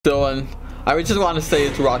Dylan, I would just want to say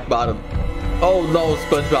it's rock bottom. Oh no,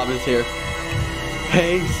 SpongeBob is here.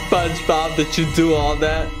 Hey SpongeBob, did you do all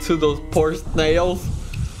that to those poor snails?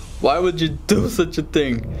 Why would you do such a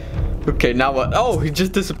thing? Okay, now what? Oh, he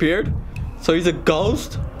just disappeared? So he's a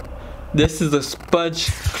ghost? This is a sponge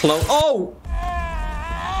clone. Oh!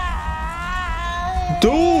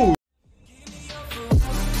 Dude!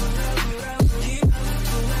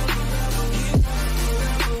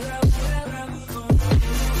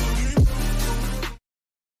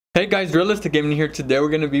 Hey guys, Realistic Gaming here. Today we're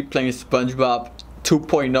going to be playing SpongeBob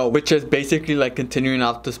 2.0, which is basically like continuing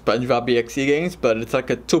off the SpongeBob.EXE games, but it's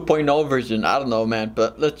like a 2.0 version. I don't know, man,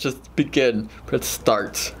 but let's just begin. Let's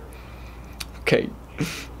start. Okay.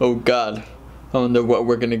 Oh god. I wonder what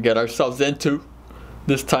we're going to get ourselves into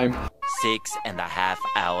this time. 6.5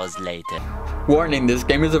 hours later. Warning, this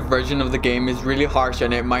game is a version of the game is really harsh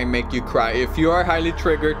and it might make you cry. If you are highly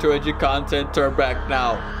triggered to edgy content, turn back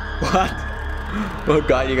now. What? Oh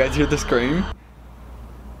god, you guys hear the scream?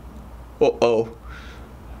 Uh-oh.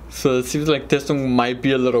 So it seems like this one might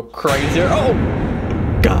be a little crazier. Oh!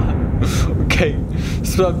 God. Okay.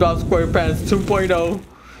 SpongeBob SquarePants 2.0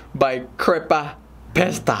 by Crepa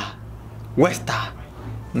Pesta Westa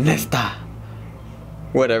Nesta.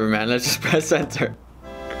 Whatever, man. Let's just press enter.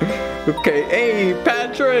 Okay. Hey,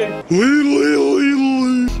 Patrick!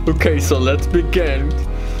 Okay, so let's begin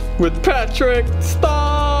with Patrick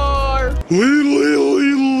Star!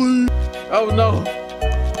 Oh no.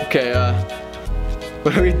 Okay,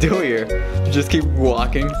 what do we do here? Just keep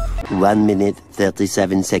walking. 1 minute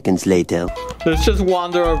 37 seconds later. Let's just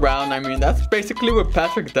wander around. I mean, that's basically what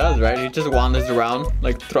Patrick does, right? He just wanders around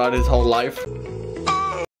like throughout his whole life.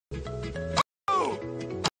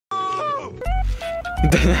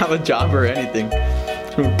 Doesn't have a job or anything.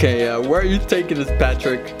 Okay, where are you taking us,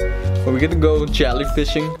 Patrick? Are we gonna go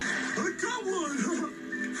jellyfishing?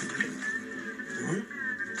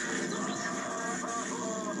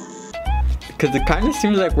 Because it kind of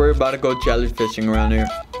seems like we're about to go jellyfishing around here.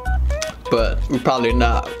 But we're probably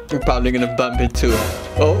not. We're probably going to bump into...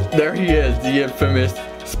 Oh, there he is. The infamous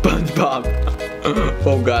SpongeBob.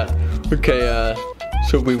 Oh, God. Okay,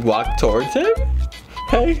 should we walk towards him?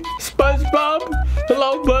 Hey, SpongeBob.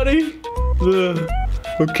 Hello, buddy.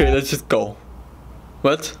 Okay, let's just go.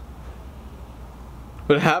 What?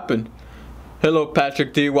 What happened? Hello,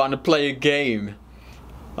 Patrick. Do you want to play a game?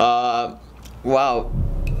 Wow.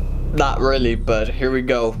 Not really, but here we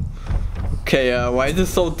go. Okay, why is it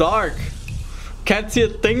so dark? Can't see a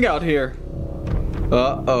thing out here.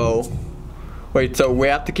 Uh-oh. Wait, so we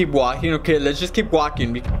have to keep walking? Okay, let's just keep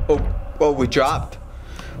walking. Oh, we dropped.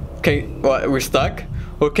 Okay, what, we're stuck?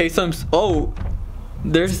 Okay, oh,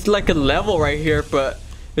 there's like a level right here, but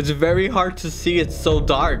it's very hard to see. It's so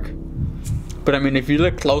dark. But I mean, if you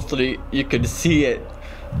look closely, you can see it.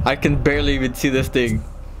 I can barely even see this thing.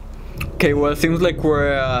 Okay, well, it seems like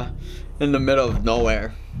we're in the middle of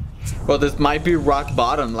nowhere. Well, this might be rock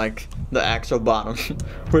bottom, like the actual bottom,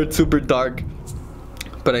 where it's super dark.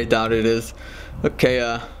 But I doubt it is. Okay,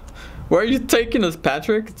 where are you taking us,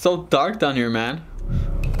 Patrick? It's so dark down here, man.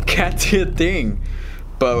 Can't see a thing.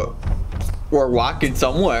 But we're walking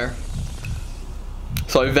somewhere.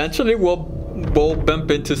 So eventually we'll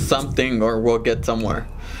bump into something or we'll get somewhere.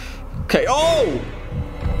 Okay, oh!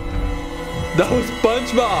 That was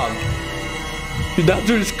SpongeBob! Dude, that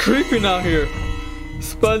dude is creeping out here.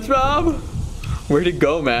 SpongeBob? Where'd he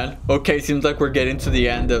go, man? Okay, seems like we're getting to the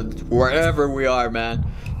end of wherever we are, man.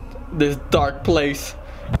 This dark place.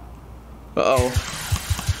 Uh-oh.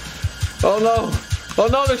 Oh no! Oh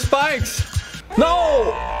no, there's spikes!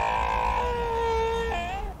 No!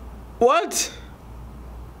 What?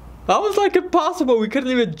 That was like impossible. We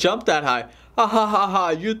couldn't even jump that high. Ha ha ha ha,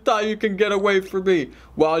 you thought you can get away from me.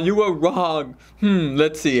 Well, you were wrong.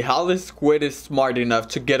 Let's see. How this squid is smart enough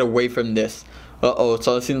to get away from this. Uh-oh,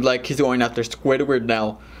 so it seems like he's going after Squidward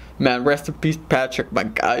now. Man, rest in peace, Patrick, my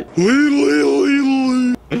guy.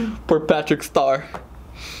 Poor Patrick Star.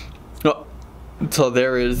 Oh, so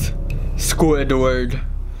there is Squidward.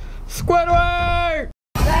 Squidward!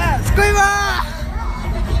 Yeah, Squidward!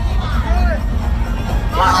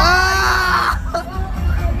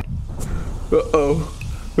 Uh-oh.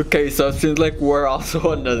 Okay, so it seems like we're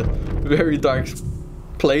also in a very dark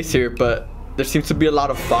place here, but there seems to be a lot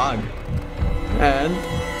of fog. And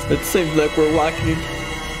it seems like we're walking,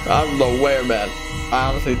 I don't know where, man. I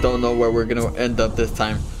honestly don't know where we're gonna end up this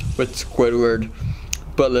time with Squidward.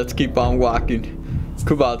 But let's keep on walking.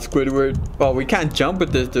 Come on, Squidward. Oh, we can't jump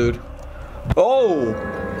with this dude. Oh!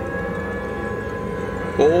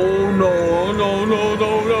 Oh no, no, no,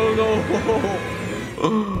 no, no, no.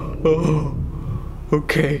 Oh.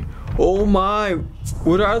 Okay. Oh my.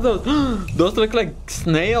 What are those? Those look like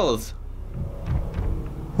snails.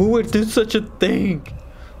 Who would do such a thing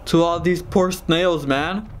to all these poor snails,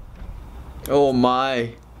 man? Oh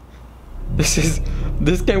my. This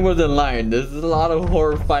game wasn't lying. There's a lot of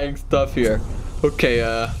horrifying stuff here. Okay,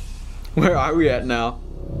 where are we at now?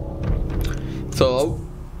 So,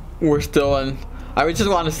 we're still in... I just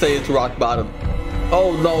want to say it's rock bottom.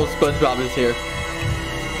 Oh no, SpongeBob is here.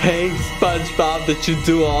 Hey, SpongeBob, did you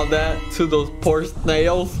do all that to those poor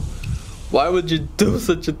snails? Why would you do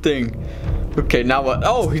such a thing? Okay, now what?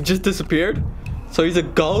 Oh, he just disappeared? So he's a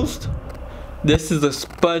ghost? This is a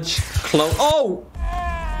sponge clone. Oh!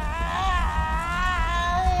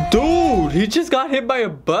 Dude, he just got hit by a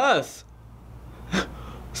bus.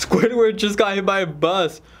 Squidward just got hit by a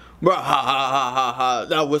bus. Bruh, ha ha ha ha ha.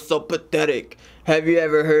 That was so pathetic. Have you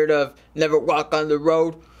ever heard of never walk on the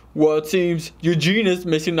road? Well, it seems Eugene is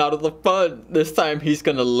missing out of the fun. This time he's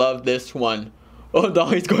gonna love this one. Oh no,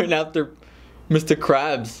 he's going after Mr.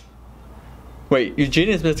 Krabs. Wait, Eugene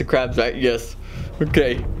is Mr. Krabs, right? Yes.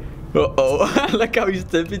 Okay. Uh-oh. I like how he's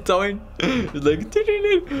tippy-toeing. He's like,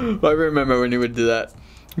 I remember when he would do that.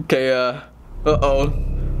 Okay, uh-oh.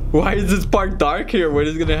 Why is this part dark here? What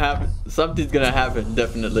is gonna happen? Something's gonna happen,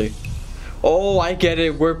 definitely. Oh, I get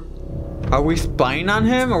it. Are we spying on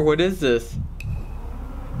him, or what is this?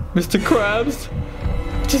 Mr. Krabs?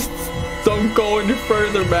 Just don't go any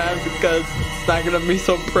further, man, because it's not gonna be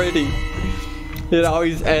so pretty. It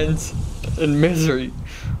always ends in misery.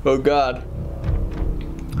 Oh god.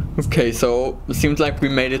 Okay, so it seems like we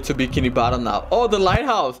made it to Bikini Bottom now. Oh, the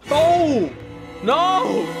lighthouse. Oh!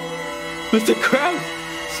 No! Mr. Krabs!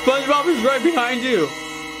 SpongeBob is right behind you.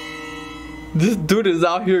 This dude is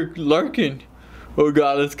out here lurking. Oh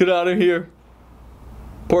god, let's get out of here.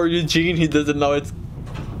 Poor Eugene, he doesn't know it's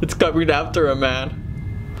coming after him, man.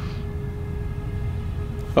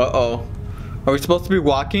 Uh-oh. Are we supposed to be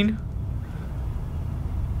walking?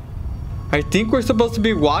 I think we're supposed to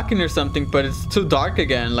be walking or something, but it's too dark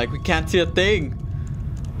again. Like, we can't see a thing.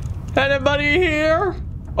 Anybody here?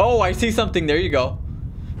 Oh, I see something. There you go.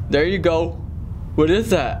 There you go. What is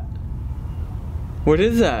that? What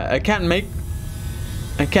is that? I can't make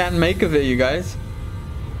of it, you guys.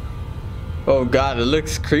 Oh god, it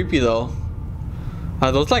looks creepy though.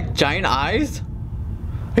 Are those like giant eyes?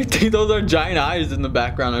 I think those are giant eyes in the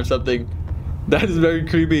background or something. That is very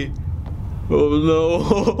creepy. Oh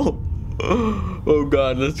no. Oh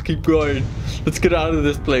god, let's keep going. Let's get out of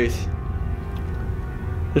this place.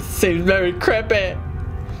 It seems very creepy.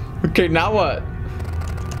 Okay, now what?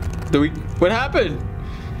 What happened?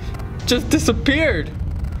 Just disappeared.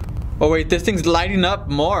 Oh wait, this thing's lighting up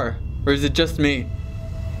more. Or is it just me?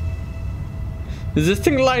 Is this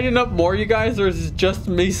thing lighting up more, you guys? Or is it just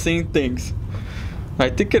me seeing things? I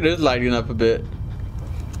think it is lighting up a bit.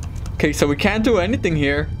 Okay, so we can't do anything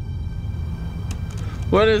here.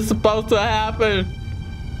 What is supposed to happen?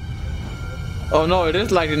 Oh no, it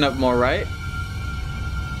is lighting up more, right?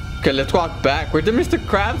 Okay, let's walk back. Where did Mr.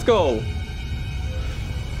 Krabs go?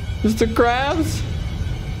 Mr. Krabs?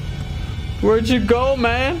 Where'd you go,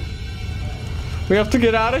 man? We have to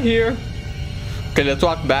get out of here. Okay, let's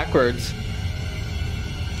walk backwards.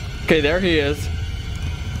 Okay, there he is.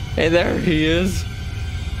 Hey, there he is.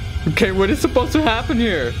 Okay, what is supposed to happen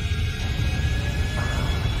here?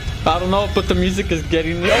 I don't know, but the music is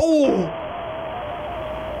getting... Oh!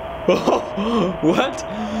 What?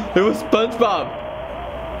 It was SpongeBob.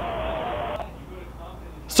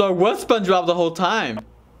 So it was SpongeBob the whole time.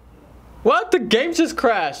 What? The game just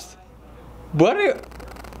crashed.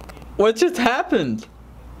 What just happened?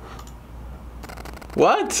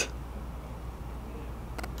 What?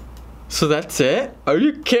 So that's it? Are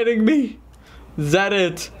you kidding me? Is that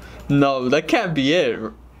it? No, that can't be it.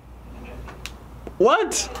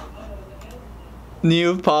 What?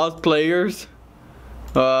 New pause players.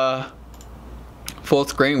 Full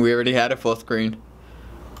screen. We already had a full screen.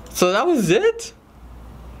 So that was it?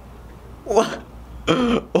 What?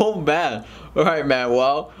 Oh man. Alright man,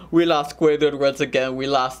 well, we lost Squidward once again. We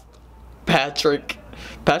lost Patrick.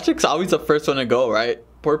 Patrick's always the first one to go, right?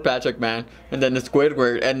 Poor Patrick, man. And then the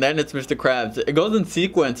Squidward, and then it's Mr. Krabs. It goes in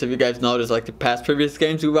sequence, if you guys notice. Like the past previous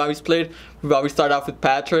games we've always played, we've always started off with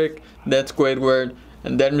Patrick, then Squidward,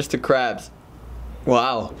 and then Mr. Krabs.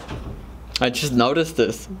 Wow. I just noticed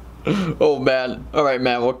this. Oh man. Alright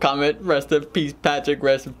man, well, comment. Rest in peace Patrick,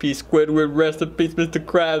 rest in peace Squidward, rest in peace Mr.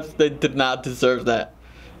 Krabs. They did not deserve that.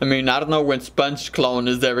 I mean, I don't know when Sponge Clone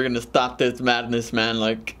is ever gonna stop this madness, man.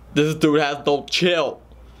 Like, this dude has no chill.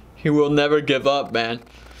 He will never give up, man.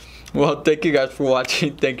 Well, thank you guys for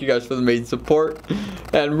watching. Thank you guys for the amazing support.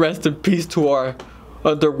 And rest in peace to our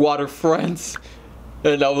underwater friends.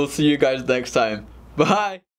 And I will see you guys next time. Bye. Bye.